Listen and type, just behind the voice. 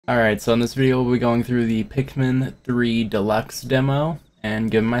Alright, so in this video we'll be going through the Pikmin 3 Deluxe Demo and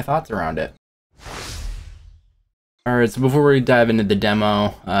giving my thoughts around it. Alright, so before we dive into the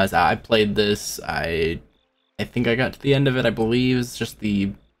demo, so I played this, I think I got to the end of it. I believe it's just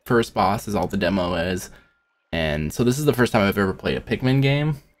the first boss is all the demo is. And so this is the first time I've ever played a Pikmin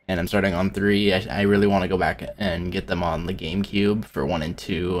game, and I'm starting on 3. I really want to go back and get them on the GameCube for 1 and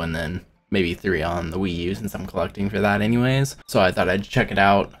 2, and then maybe 3 on the Wii U since I'm collecting for that anyways. So I thought I'd check it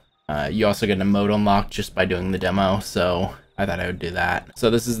out. You also get a mode unlock just by doing the demo, so I thought I would do that. So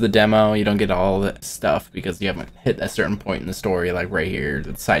this is the demo. You don't get all the stuff because you haven't hit a certain point in the story, like right here.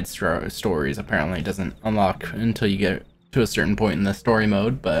 The side stories apparently doesn't unlock until you get to a certain point in the story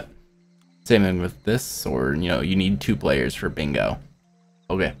mode, but same thing with this, or you need 2 players for bingo.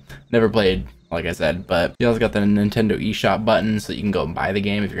 Okay, never played, like I said, but you also got the Nintendo eShop button so you can go and buy the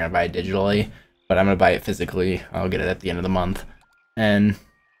game if you're gonna buy it digitally, but I'm gonna buy it physically. I'll get it at the end of the month. And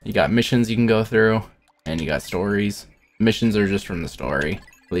you got missions you can go through, and you got stories. Missions are just from the story,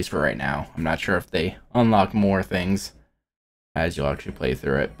 at least for right now. I'm not sure if they unlock more things as you'll actually play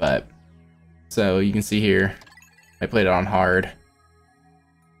through it, but so you can see here, I played it on hard,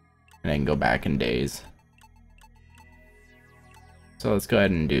 and I can go back in days. So let's go ahead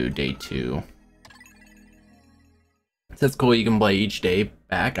and do day 2. That's cool, you can play each day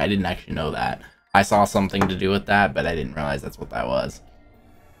back. I didn't actually know that. I saw something to do with that, but I didn't realize that's what that was.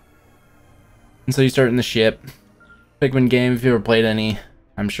 And so you start in the ship. Pikmin game, if you ever played any,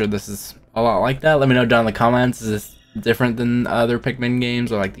 I'm sure this is a lot like that. Let me know down in the comments, is this different than other Pikmin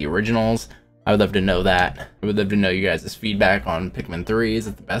games or like the originals? I would love to know that. I would love to know you guys' feedback on Pikmin 3. Is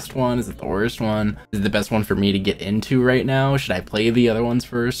it the best one? Is it the worst one? Is it the best one for me to get into right now? Should I play the other ones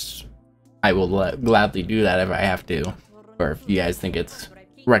first? I will gladly do that if I have to, or if you guys think it's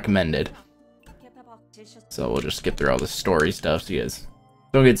recommended. So we'll just skip through all the story stuff so you guys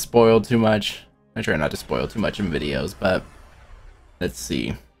don't get spoiled too much. I try not to spoil too much in videos, but let's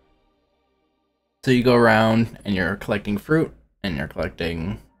see. So you go around and you're collecting fruit, and you're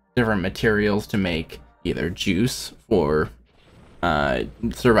collecting different materials to make either juice for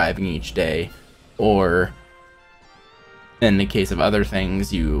surviving each day, or in the case of other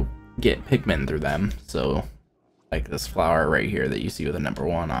things, you get Pikmin through them. So like this flower right here that you see with a number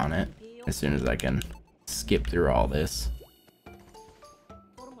 1 on it. As soon as I can skip through all this.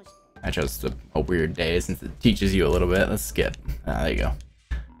 I chose a weird day since it teaches you a little bit. Let's skip. There you go.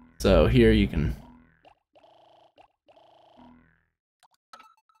 So here you can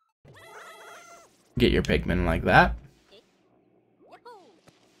get your Pikmin like that.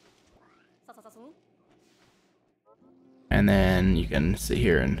 And then you can sit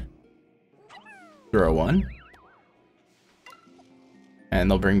here and throw 1.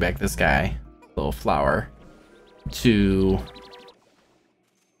 And they'll bring back this guy, little flower, to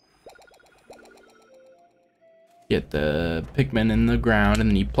get the Pikmin in the ground, and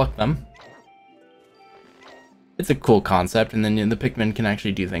then you pluck them. It's a cool concept, and then the Pikmin can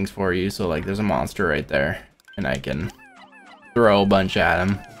actually do things for you. So like there's a monster right there, and I can throw a bunch at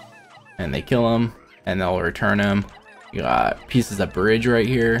him, and they kill him, and they'll return him. You got pieces of bridge right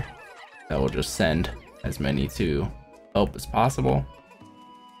here that will just send as many to help as possible,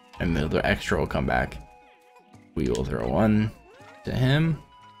 and the extra will come back. We will throw 1 to him.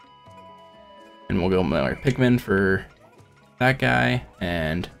 And we'll go more Pikmin for that guy,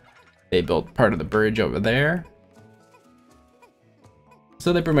 and they built part of the bridge over there.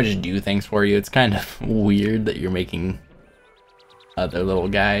 So they pretty much do things for you. It's kind of weird that you're making other little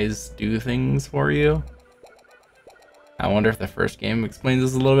guys do things for you. I wonder if the first game explains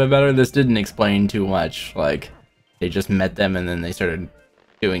this a little bit better. This didn't explain too much. Like, they just met them and then they started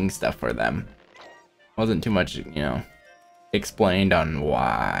doing stuff for them. Wasn't too much, explained on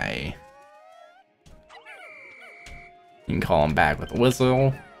why. You can call them back with a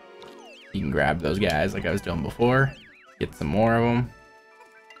whistle. You can grab those guys like I was doing before. Get some more of them.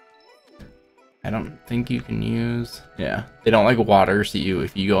 I don't think you can use... Yeah, they don't like water, so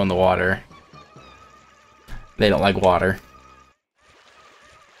if you go in the water, they don't like water.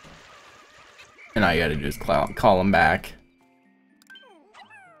 And all you gotta do is call them back.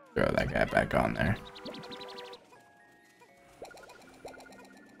 Throw that guy back on there.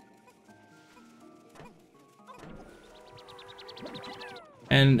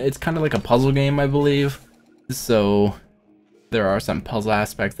 And it's kind of like a puzzle game, I believe. So there are some puzzle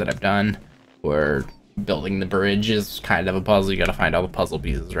aspects that I've done where building the bridge is kind of a puzzle. You gotta find all the puzzle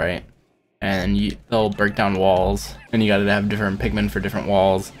pieces, right? And they'll break down walls, and you gotta have different Pikmin for different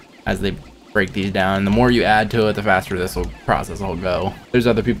walls as they break these down. And the more you add to it, the faster this process will go. There's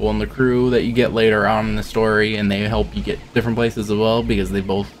other people in the crew that you get later on in the story, and they help you get different places as well, because they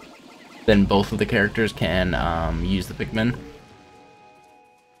both then both of the characters can use the Pikmin.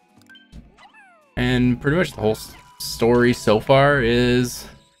 And pretty much the whole story so far is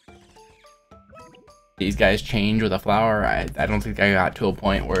these guys change with a flower. I don't think I got to a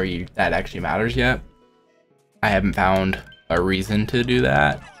point where that actually matters yet. I haven't found a reason to do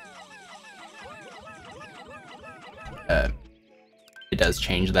that. It does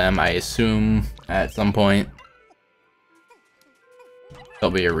change them, I assume, at some point.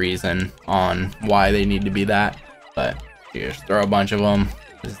 There'll be a reason on why they need to be that, but you just throw a bunch of them.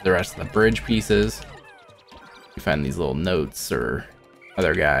 This is the rest of the bridge pieces. You find these little notes or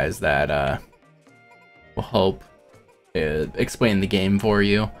other guys that will help explain the game for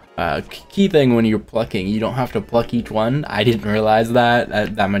you. Key thing when you're plucking, you don't have to pluck each one. I didn't realize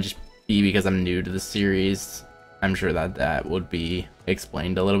that. That might just be because I'm new to the series. I'm sure that would be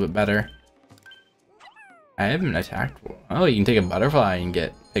explained a little bit better. I haven't attacked. Oh, you can take a butterfly and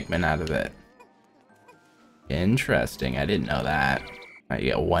get Pikmin out of it. Interesting. I didn't know that. You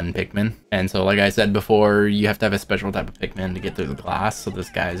get one Pikmin. And so, like I said before, you have to have a special type of Pikmin to get through the glass, so this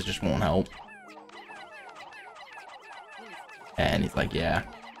guy's just won't help. And he's like, yeah.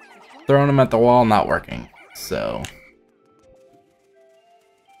 Throwing him at the wall, not working. So,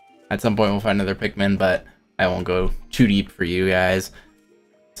 at some point we'll find another Pikmin, but I won't go too deep for you guys.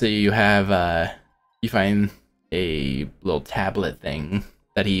 So you have, you find a little tablet thing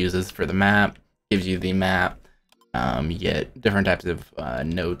that he uses for the map. Gives you the map. You get different types of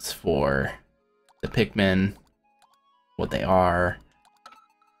notes for the Pikmin, what they are,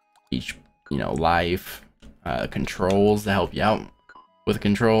 each, life, controls to help you out with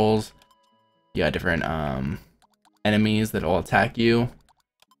controls. You got different enemies that will attack you.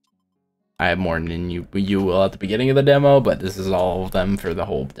 I have more than you will at the beginning of the demo, but this is all of them for the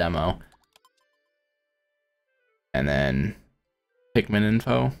whole demo. And then Pikmin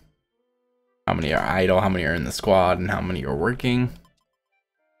info. How many are idle, how many are in the squad, and how many are working.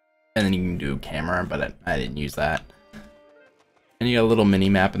 And then you can do camera, but I didn't use that. And you got a little mini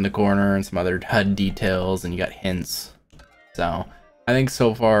map in the corner and some other HUD details, and you got hints. So I think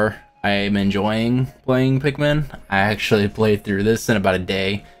so far I am enjoying playing Pikmin. I actually played through this in about a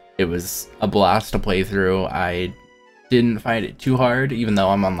day. It was a blast to play through. I didn't find it too hard, even though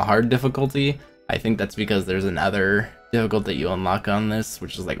I'm on the hard difficulty. I think that's because there's another difficulty you unlock on this,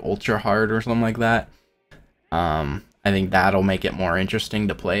 which is like ultra hard or something like that. I think that'll make it more interesting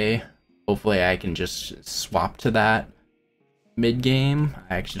to play. Hopefully I can just swap to that mid-game.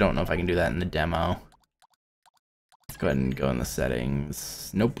 I actually don't know if I can do that in the demo. Let's go ahead and go in the settings.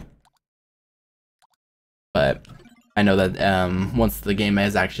 Nope. But I know that once the game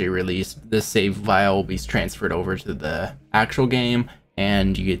is actually released, this save file will be transferred over to the actual game,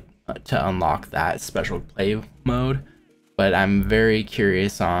 and you get to unlock that special play mode. But I'm very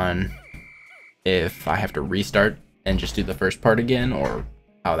curious on if I have to restart and just do the first part again, or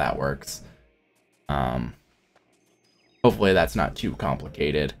how that works. Hopefully that's not too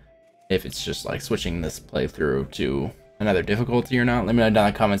complicated. If it's just like switching this playthrough to another difficulty or not, let me know down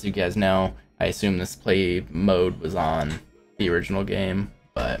in the comments if you guys know. I assume this play mode was on the original game,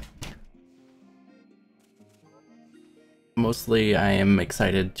 but mostly I am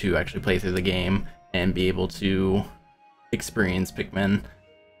excited to actually play through the game and be able to experience Pikmin,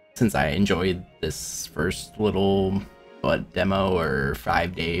 since I enjoyed this first little demo, or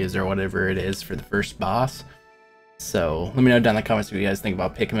 5 days or whatever it is for the first boss. So let me know down in the comments what you guys think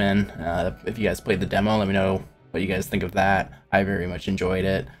about Pikmin. If you guys played the demo, let me know what you guys think of that. I very much enjoyed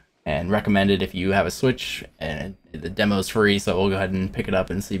it and recommend it if you have a Switch, and the demo's free, so we'll go ahead and pick it up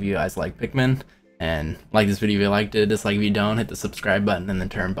and see if you guys like Pikmin. And like this video if you liked it, dislike if you don't, hit the subscribe button and then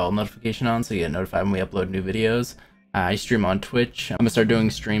turn bell notification on so you get notified when we upload new videos. I stream on Twitch. I'm gonna start doing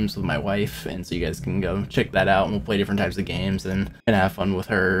streams with my wife, and so you guys can go check that out, and we'll play different types of games and have fun with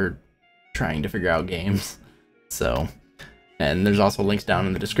her trying to figure out games. So, and there's also links down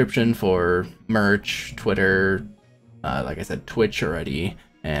in the description for merch, Twitter, like I said, Twitch already,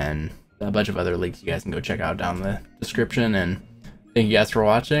 and a bunch of other links you guys can go check out down in the description. And thank you guys for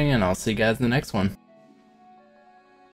watching, and I'll see you guys in the next one.